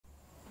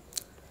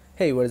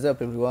Hey, what is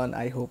up everyone?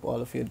 I hope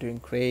all of you are doing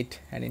great.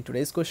 And in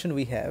today's question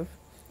we have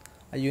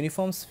a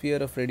uniform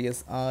sphere of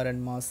radius r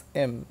and mass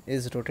m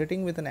is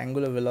rotating with an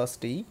angular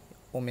velocity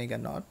omega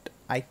naught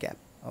I cap.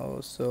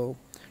 So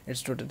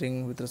it's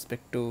rotating with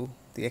respect to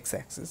the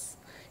x-axis.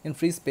 In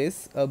free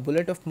space, a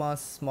bullet of mass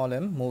small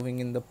m moving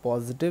in the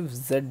positive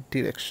z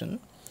direction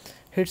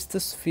hits the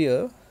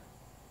sphere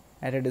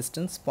at a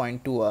distance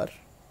 0.2 r,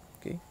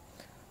 okay,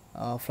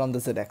 from the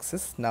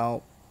z-axis.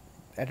 Now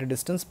at a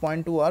distance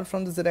 0.2 r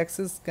from the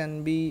z-axis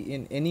can be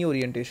in any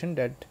orientation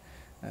that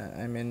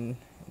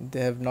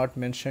they have not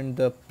mentioned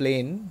the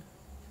plane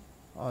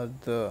or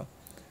the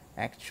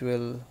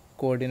actual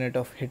coordinate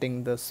of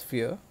hitting the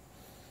sphere.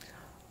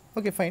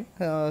 Okay, fine.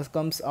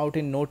 Comes out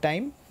in no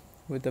time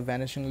with a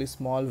vanishingly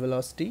small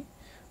velocity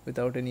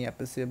without any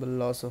appreciable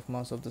loss of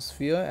mass of the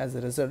sphere. As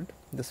a result,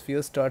 the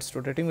sphere starts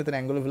rotating with an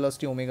angular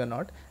velocity omega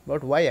naught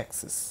about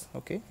y-axis.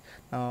 Okay,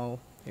 now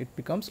it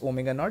becomes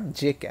omega naught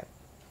j cap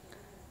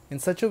in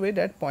such a way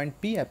that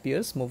point P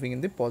appears moving in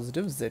the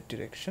positive z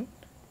direction.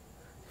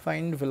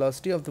 Find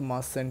velocity of the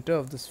mass center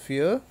of the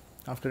sphere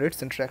after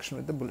its interaction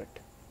with the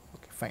bullet.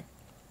 Okay, fine.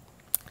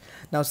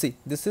 Now see,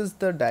 this is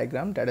the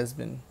diagram that has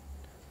been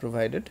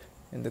provided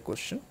in the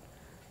question.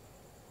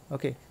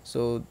 Okay,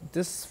 so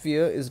this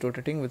sphere is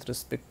rotating with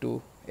respect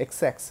to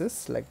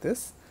x-axis like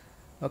this.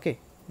 Okay,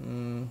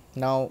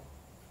 now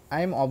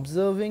I am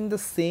observing the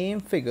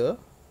same figure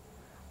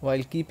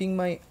while keeping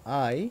my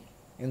eye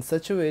in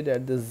such a way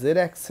that the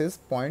z-axis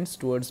points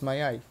towards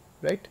my eye,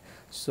 right?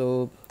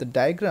 So the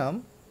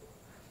diagram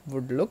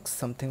would look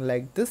something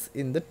like this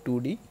in the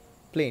 2D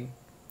plane.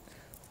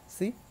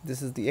 See,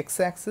 this is the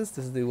x-axis,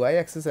 this is the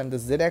y-axis, and the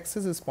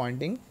z-axis is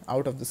pointing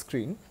out of the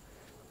screen,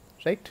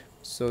 right?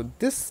 So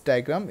this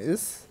diagram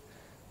is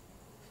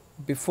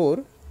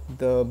before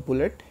the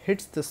bullet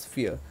hits the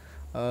sphere.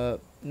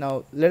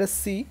 Now let us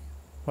see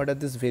what are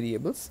these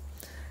variables.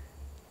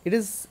 It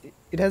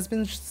has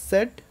been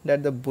said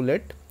that the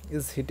bullet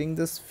is hitting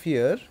the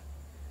sphere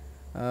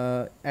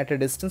at a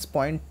distance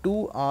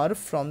 0.2 r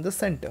from the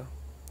center,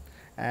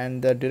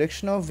 and the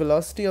direction of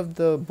velocity of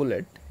the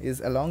bullet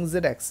is along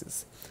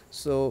z-axis.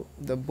 So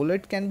the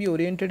bullet can be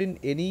oriented in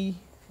any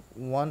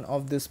one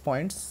of these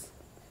points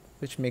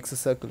which makes a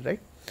circle, right?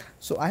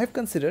 So I have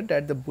considered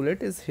that the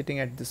bullet is hitting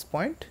at this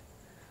point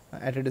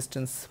at a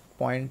distance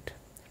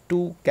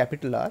 0.2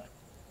 capital R,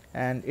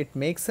 and it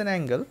makes an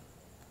angle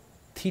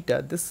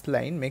theta. This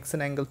line makes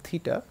an angle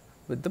theta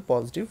with the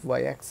positive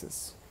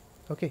y-axis.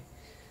 Okay,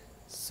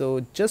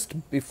 so just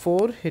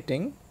before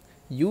hitting,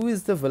 u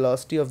is the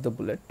velocity of the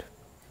bullet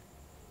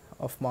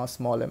of mass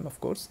small m, of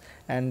course,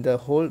 and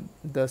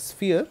the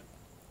sphere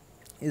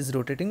is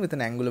rotating with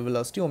an angular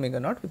velocity omega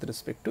naught with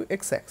respect to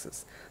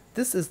x-axis.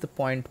 This is the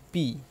point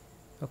P.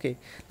 Okay,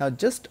 now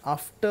just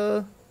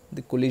after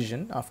the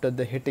collision, after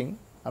the hitting,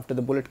 after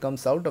the bullet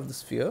comes out of the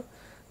sphere,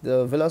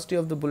 the velocity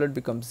of the bullet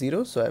becomes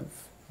 0. So I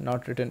have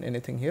not written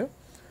anything here.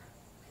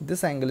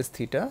 This angle is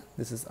theta,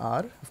 this is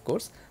r, of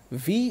course.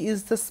 V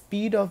is the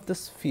speed of the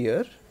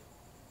sphere,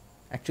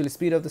 actually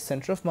speed of the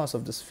center of mass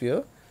of the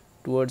sphere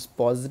towards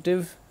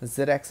positive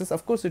z-axis.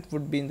 Of course it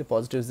would be in the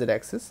positive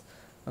z-axis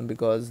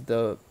because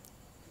the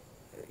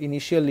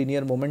initial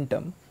linear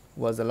momentum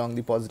was along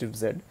the positive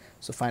z,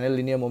 so final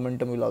linear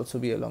momentum will also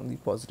be along the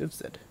positive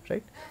z,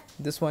 right?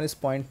 This one is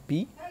point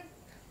P,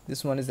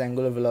 this one is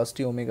angular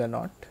velocity omega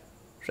naught,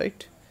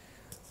 right?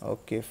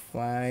 Okay,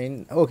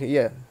 fine. Okay,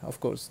 yeah, of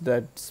course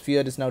that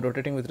sphere is now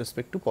rotating with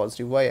respect to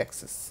positive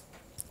y-axis.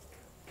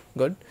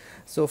 Good.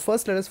 So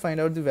first let us find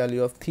out the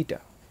value of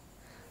theta.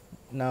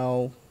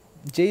 Now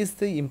j is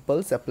the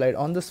impulse applied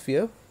on the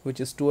sphere which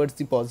is towards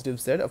the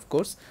positive z. Of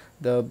course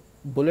the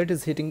bullet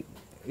is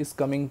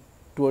coming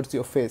towards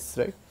your face,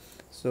 right?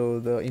 So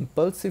the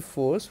impulsive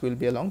force will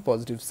be along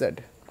positive z.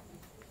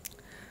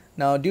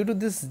 Now due to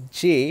this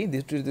j,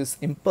 due to this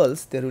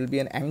impulse, there will be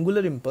an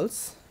angular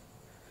impulse.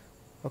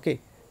 Okay,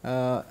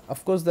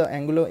 of course the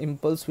angular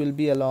impulse will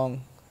be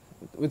along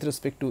with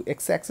respect to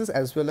x-axis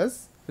as well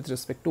as with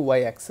respect to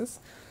y-axis.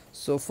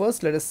 So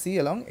first let us see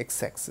along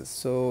x-axis.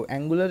 So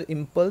angular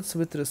impulse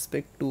with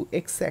respect to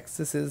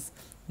x-axis is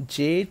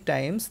j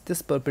times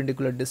this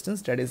perpendicular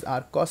distance, that is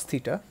r cos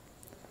theta.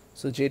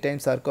 So j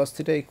times r cos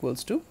theta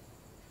equals to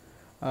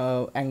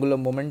angular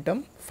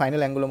momentum,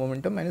 final angular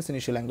momentum minus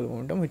initial angular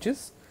momentum, which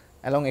is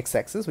along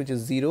x-axis, which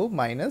is 0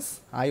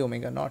 minus I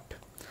omega naught.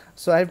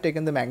 So I have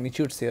taken the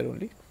magnitudes here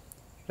only,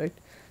 right?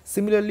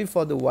 Similarly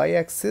for the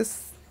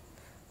y-axis,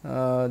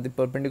 the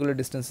perpendicular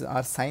distance is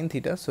r sin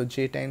theta, so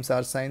j times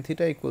r sin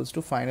theta equals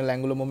to final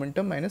angular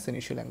momentum minus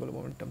initial angular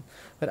momentum,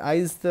 where I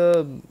is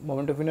the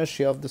moment of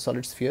inertia of the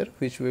solid sphere,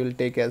 which we will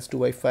take as 2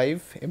 by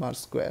 5 mr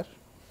square,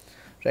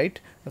 right?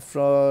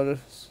 For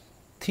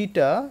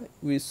theta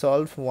we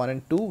solve 1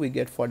 and 2, we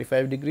get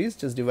 45 degrees.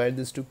 Just divide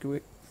these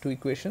two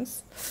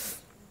equations.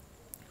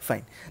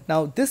 Fine.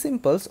 Now this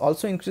impulse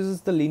also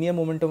increases the linear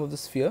momentum of the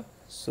sphere,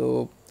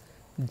 so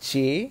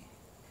j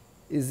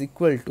is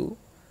equal to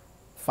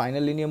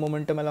final linear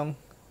momentum along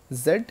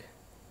z.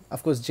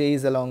 Of course j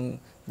is along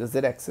the z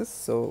axis,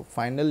 so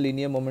final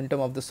linear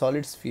momentum of the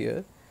solid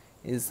sphere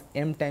is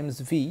m times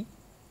v,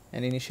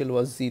 and initial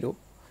was 0.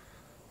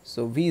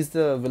 So v is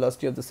the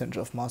velocity of the center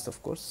of mass,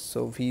 of course.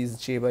 So v is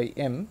j by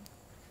m.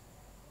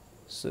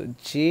 So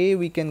j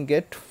we can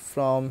get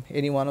from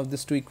any one of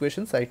these two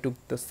equations. I took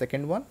the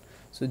second one.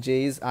 So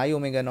j is I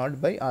omega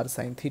naught by r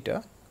sine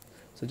theta.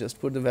 So just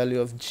put the value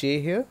of j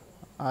here,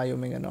 I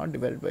omega naught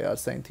divided by r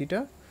sine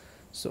theta.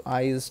 So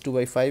I is 2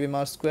 by 5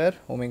 mr square,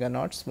 omega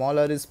naught, small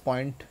r is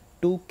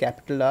 0.2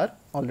 capital R,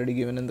 already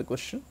given in the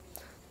question.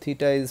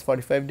 Theta is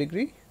 45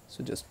 degree.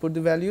 So just put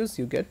the values,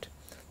 you get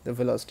the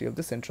velocity of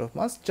the center of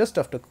mass just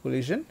after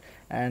collision,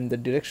 and the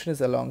direction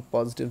is along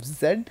positive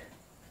z.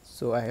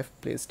 So I have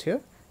placed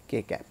here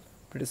k cap.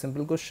 Pretty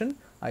simple question.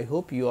 I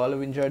hope you all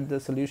have enjoyed the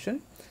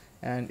solution,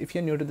 and if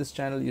you're new to this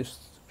channel, you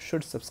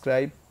should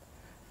subscribe,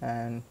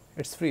 and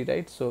it's free,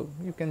 right? So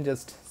you can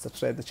just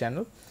subscribe the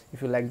channel.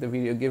 If you like the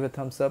video, give a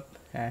thumbs up,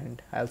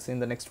 and I'll see you in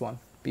the next one.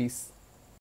 Peace.